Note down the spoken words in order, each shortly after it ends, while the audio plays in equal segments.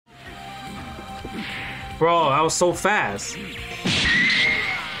Bro, I was so fast.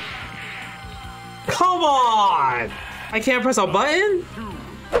 Come on! I can't press a button?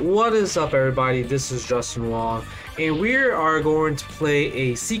 What is up, everybody? This is Justin Wong, and we are going to play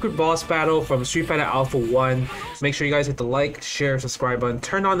a secret boss battle from Street Fighter Alpha 1. Make sure you guys hit the like, share, subscribe button,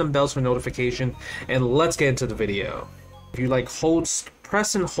 turn on the bells for notification, and let's get into the video. If you like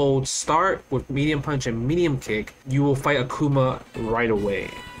press and hold start with medium punch and medium kick, you will fight Akuma right away.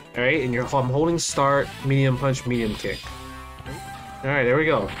 Alright, and I'm holding start, medium punch, medium kick. Alright, there we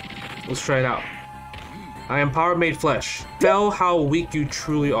go. Let's try it out. I am power made flesh. Feel how weak you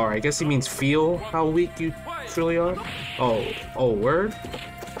truly are. I guess he means feel how weak you truly are. Oh, word?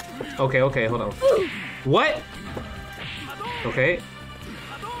 Okay, hold on. What? Okay.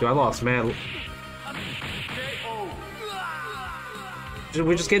 Dude, I lost, man.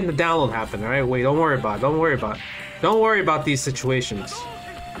 We're just getting the download happen, alright? Wait, don't worry about it. Don't worry about these situations.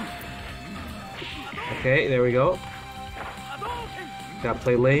 Okay, there we go. Gotta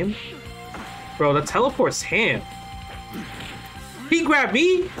play lame. Bro, the teleport's hand. He grabbed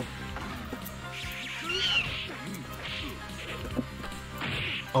me?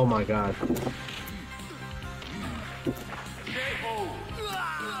 Oh my god.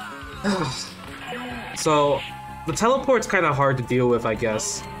 So, the teleport's kind of hard to deal with, I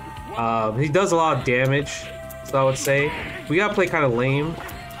guess. He does a lot of damage, so I would say. We gotta play kind of lame.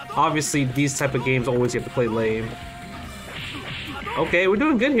 Obviously, these type of games always have to play lame. Okay, we're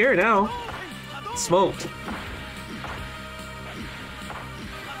doing good here now. Smoked.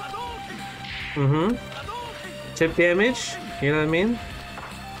 Tip damage, you know what I mean?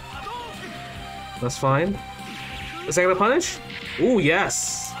 That's fine. Is that gonna punish? Ooh,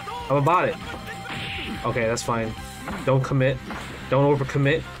 yes! I'm about it. Okay, that's fine. Don't commit. Don't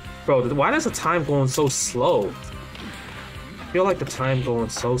overcommit. Bro, why does the time going so slow? I feel like the time going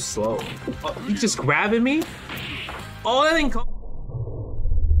so slow. Oh, he's just grabbing me? Oh, that ain't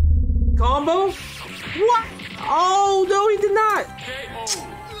combo? What? Oh, no, he did not.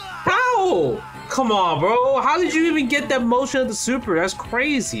 How? Come on, bro. How did you even get that motion of the super? That's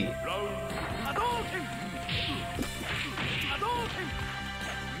crazy.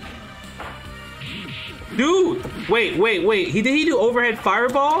 Dude, wait. Did he do overhead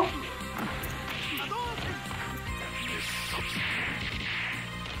fireball?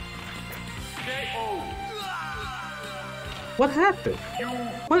 What happened?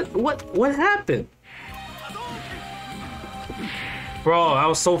 What happened? Bro, I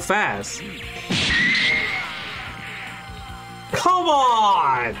was so fast. Come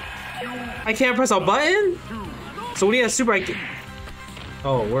on! I can't press a button? So when he has super, I can...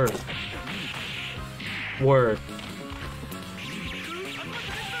 Oh, word. Word.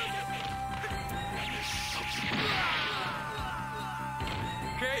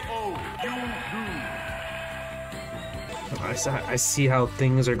 I see how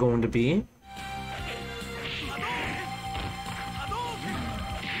things are going to be.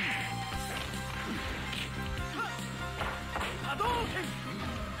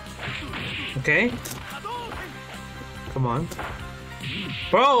 Okay. Come on.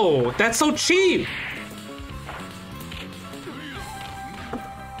 Bro, that's so cheap!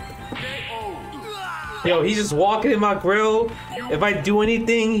 Yo, he's just walking in my grill. If I do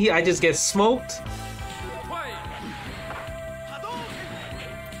anything, I just get smoked.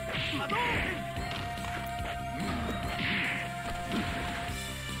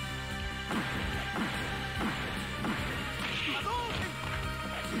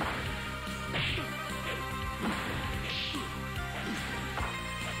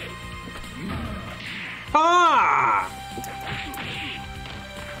 Ah!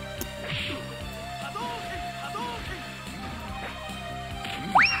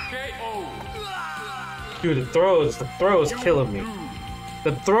 Dude, the throw is killing me.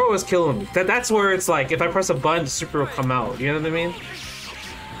 The throw is killing me. That's where it's like, if I press a button, the super will come out. You know what I mean?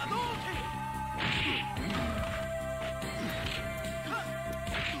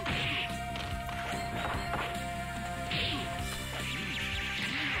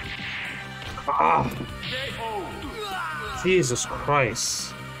 Ah! Jesus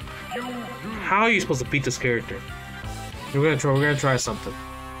Christ. How are you supposed to beat this character? We're gonna try something.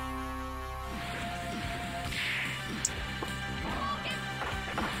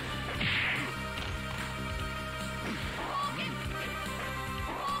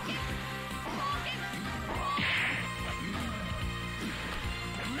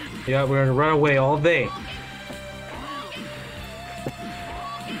 Yeah, we're gonna run away all day.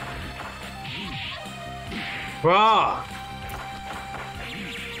 Bruh!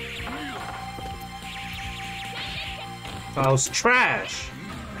 That was trash.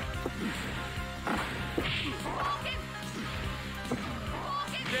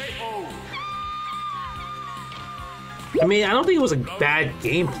 I mean, I don't think it was a bad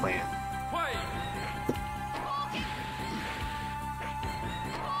game plan.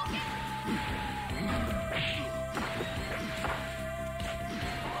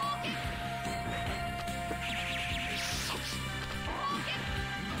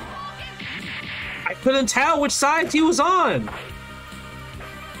 I couldn't tell which side he was on.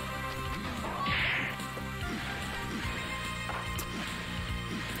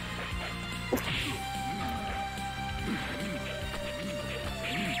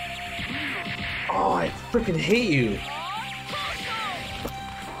 Oh, I freaking hate you.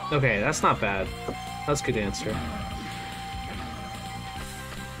 Okay, that's not bad. That's a good answer.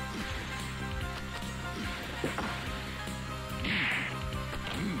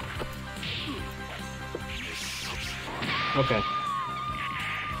 Okay.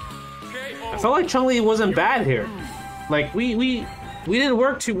 I felt like Chun-Li wasn't bad here. Like we didn't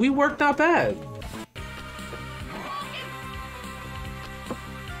work too. We worked not bad.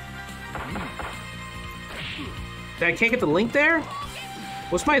 I can't get the link there?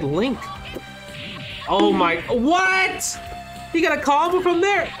 What's my link? Oh my, what? You got a combo from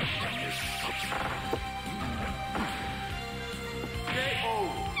there?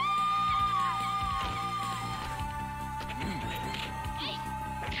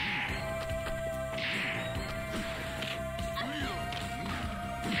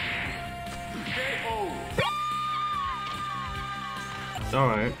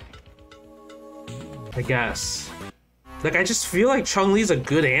 Alright. I guess. Like, I just feel like Chun-Li's a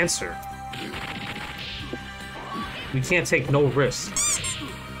good answer. We can't take no risks.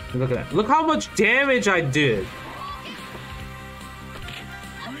 Look at that. Look how much damage I did.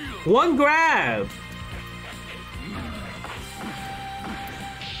 One grab.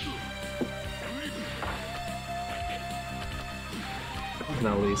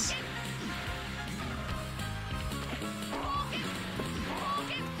 At least.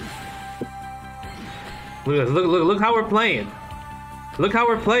 Look how we're playing. Look how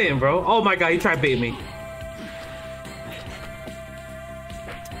we're playing, bro. Oh my god, he tried to bait me.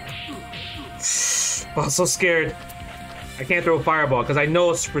 Oh, I'm so scared. I can't throw a fireball because I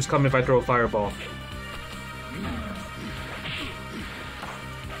know a super's coming if I throw a fireball.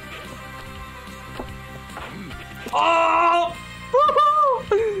 Oh!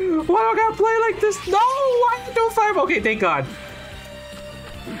 Why do I gotta play like this? No! Why do I throw a fireball? Okay, thank god.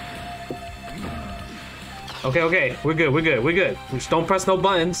 Okay, okay, we're good, we're good, we're good. We just don't press no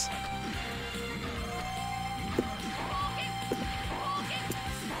buttons.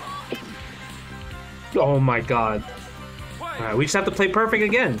 Oh my god. Alright, we just have to play perfect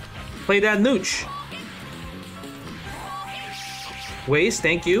again. Play that nooch. Waste,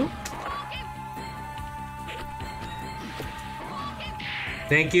 thank you.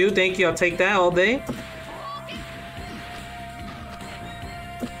 Thank you, I'll take that all day.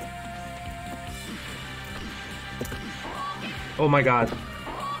 Oh my god.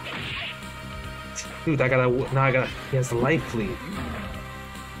 Dude, now I gotta, he has the life lead.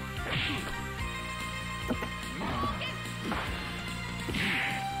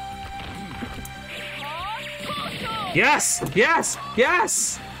 Yes! Yes!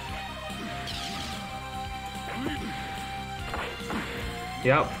 Yes!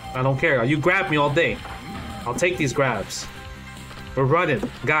 Yep, I don't care. You grab me all day. I'll take these grabs. We're running.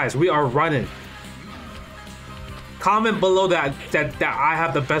 Guys, we are running. Comment below that I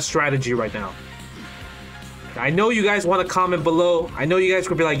have the best strategy right now. I know you guys want to comment below. I know you guys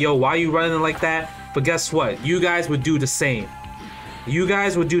could be like, yo, why are you running like that? But guess what? You guys would do the same. You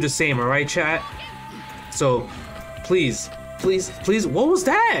guys would do the same, alright, chat? So, please, please, please, what was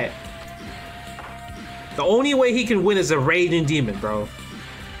that? The only way he can win is a raging demon, bro.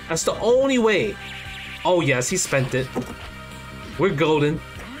 That's the only way. Oh, yes, he spent it. We're golden.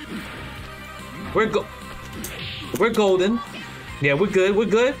 We're golden. Yeah, we're good. We're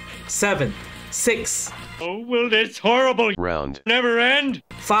good. 7, 6. Oh, will this horrible round never end?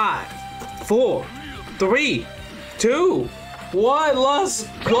 5, 4, 3, 2, 1. Let's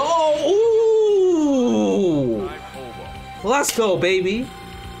go. Ooh. Let's go, baby.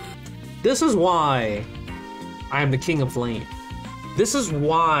 This is why I am the King of Lane. This is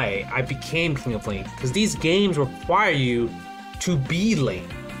why I became King of Lane. Because these games require you to be lane.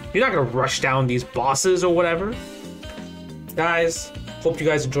 You're not gonna rush down these bosses or whatever. Guys, hope you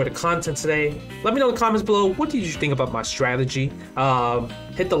guys enjoyed the content today. Let me know in the comments below, what did you think about my strategy?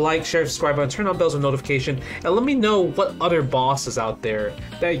 Hit the like, share, subscribe button, turn on bells and notification, and let me know what other bosses out there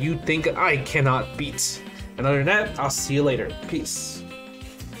that you think I cannot beat. And other than that, I'll see you later. Peace.